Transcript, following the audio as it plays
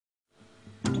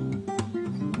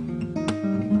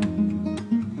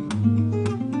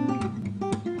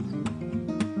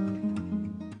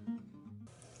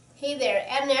Hey there,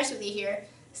 Adam Ashworthy here.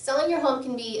 Selling your home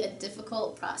can be a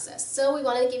difficult process, so we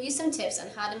wanted to give you some tips on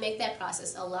how to make that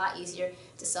process a lot easier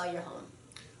to sell your home.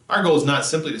 Our goal is not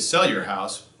simply to sell your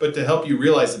house, but to help you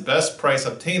realize the best price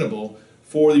obtainable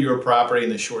for your property in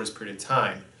the shortest period of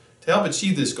time. To help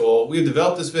achieve this goal, we have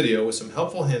developed this video with some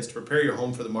helpful hints to prepare your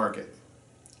home for the market.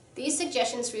 These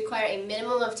suggestions require a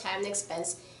minimum of time and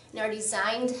expense and are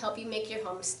designed to help you make your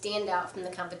home stand out from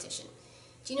the competition.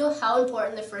 Do you know how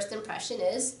important the first impression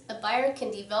is? A buyer can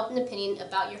develop an opinion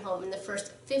about your home in the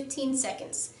first 15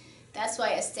 seconds. That's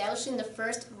why establishing the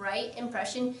first right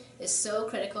impression is so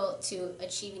critical to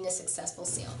achieving a successful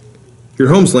sale. Your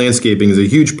home's landscaping is a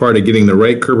huge part of getting the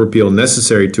right curb appeal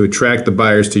necessary to attract the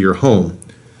buyers to your home.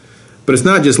 But it's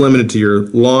not just limited to your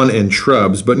lawn and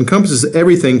shrubs, but encompasses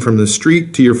everything from the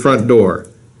street to your front door.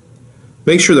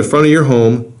 Make sure the front of your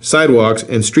home, sidewalks,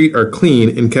 and street are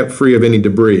clean and kept free of any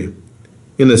debris.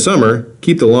 In the summer,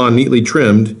 keep the lawn neatly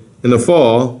trimmed. In the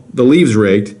fall, the leaves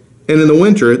raked. And in the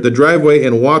winter, the driveway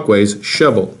and walkways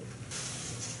shoveled.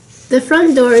 The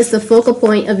front door is the focal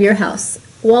point of your house.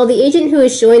 While the agent who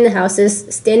is showing the house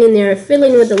is standing there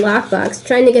fiddling with the lockbox,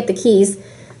 trying to get the keys,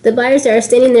 the buyers are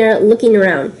standing there looking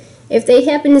around. If they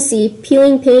happen to see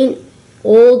peeling paint,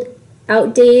 old,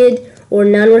 outdated, or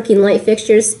non-working light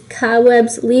fixtures,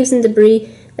 cobwebs, leaves, and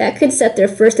debris, that could set their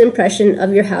first impression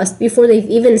of your house before they've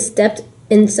even stepped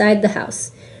inside the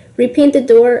house. Repaint the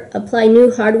door, apply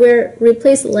new hardware,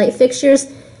 replace light fixtures,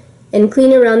 and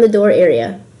clean around the door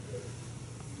area.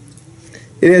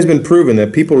 It has been proven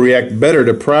that people react better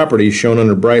to properties shown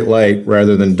under bright light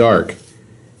rather than dark.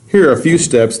 Here are a few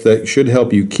steps that should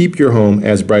help you keep your home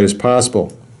as bright as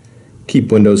possible.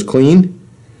 Keep windows clean.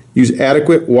 Use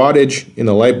adequate wattage in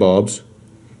the light bulbs.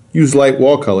 Use light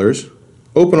wall colors.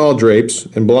 Open all drapes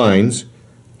and blinds.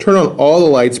 Turn on all the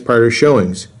lights prior to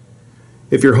showings.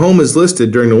 If your home is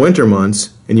listed during the winter months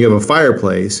and you have a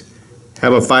fireplace,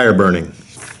 have a fire burning.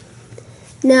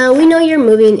 Now, we know you're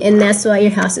moving and that's why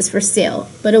your house is for sale,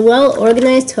 but a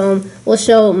well-organized home will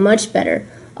show much better.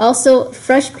 Also,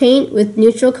 fresh paint with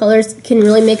neutral colors can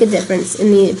really make a difference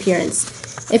in the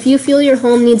appearance. If you feel your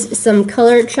home needs some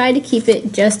color, try to keep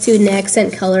it just to an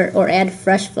accent color or add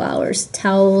fresh flowers,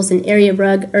 towels, an area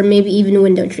rug, or maybe even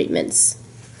window treatments.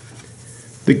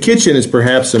 The kitchen is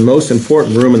perhaps the most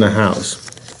important room in the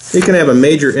house. It can have a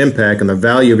major impact on the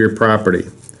value of your property.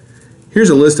 Here's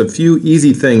a list of few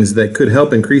easy things that could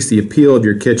help increase the appeal of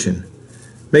your kitchen.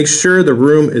 Make sure the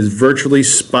room is virtually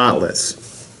spotless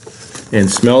and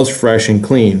smells fresh and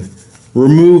clean.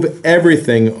 Remove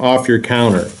everything off your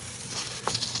counter.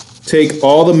 Take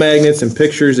all the magnets and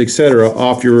pictures, etc.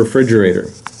 off your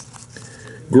refrigerator.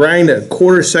 Grind a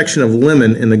quarter section of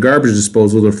lemon in the garbage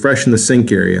disposal to freshen the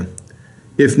sink area.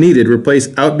 If needed, replace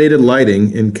outdated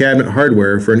lighting and cabinet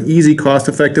hardware for an easy,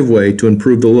 cost-effective way to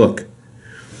improve the look.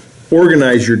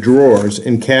 Organize your drawers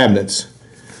and cabinets.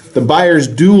 The buyers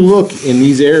do look in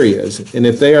these areas, and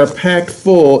if they are packed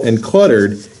full and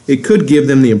cluttered, it could give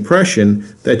them the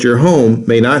impression that your home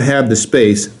may not have the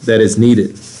space that is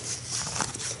needed.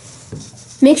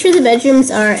 Make sure the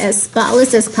bedrooms are as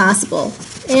spotless as possible,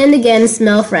 and again,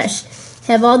 smell fresh.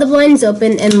 Have all the blinds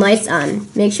open and lights on.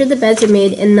 Make sure the beds are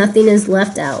made and nothing is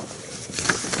left out.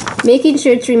 Making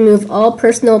sure to remove all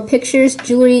personal pictures,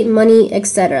 jewelry, money,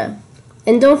 etc.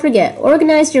 And don't forget,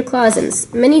 organize your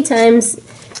closets. Many times,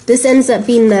 this ends up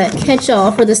being the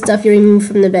catch-all for the stuff you remove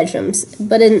from the bedrooms.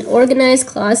 But an organized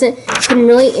closet can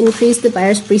really increase the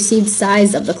buyer's perceived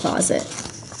size of the closet.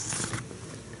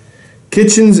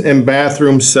 Kitchens and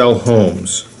bathrooms sell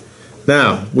homes.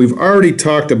 Now, we've already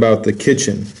talked about the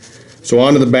kitchen. So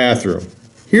on to the bathroom.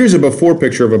 Here's a before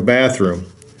picture of a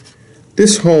bathroom.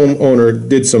 This homeowner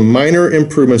did some minor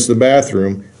improvements to the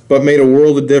bathroom, but made a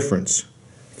world of difference.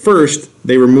 First,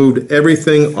 they removed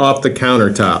everything off the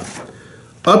countertop.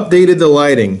 Updated the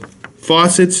lighting.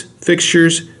 Faucets,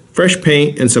 fixtures, fresh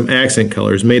paint, and some accent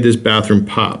colors made this bathroom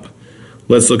pop.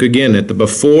 Let's look again at the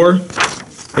before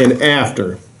and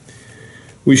after.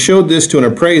 We showed this to an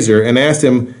appraiser and asked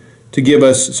him to give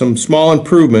us some small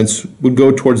improvements would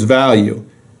go towards value.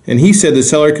 And he said the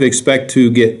seller could expect to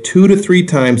get 2 to 3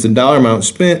 times the dollar amount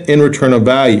spent in return of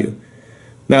value.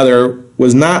 Now there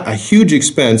was not a huge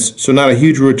expense, so not a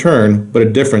huge return, but a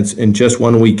difference in just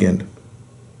one weekend.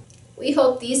 We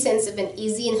hope these hints have been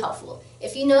easy and helpful.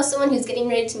 If you know someone who's getting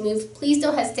ready to move, please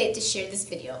don't hesitate to share this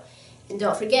video. And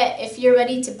don't forget, if you're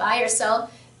ready to buy or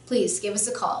sell, please give us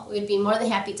a call. We would be more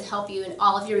than happy to help you in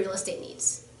all of your real estate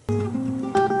needs.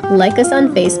 Like us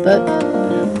on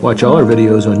Facebook. Watch all our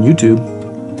videos on YouTube.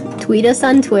 Tweet us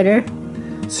on Twitter.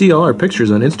 See all our pictures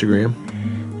on Instagram.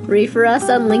 Refer us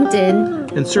on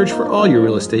LinkedIn. And search for all your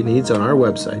real estate needs on our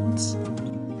websites.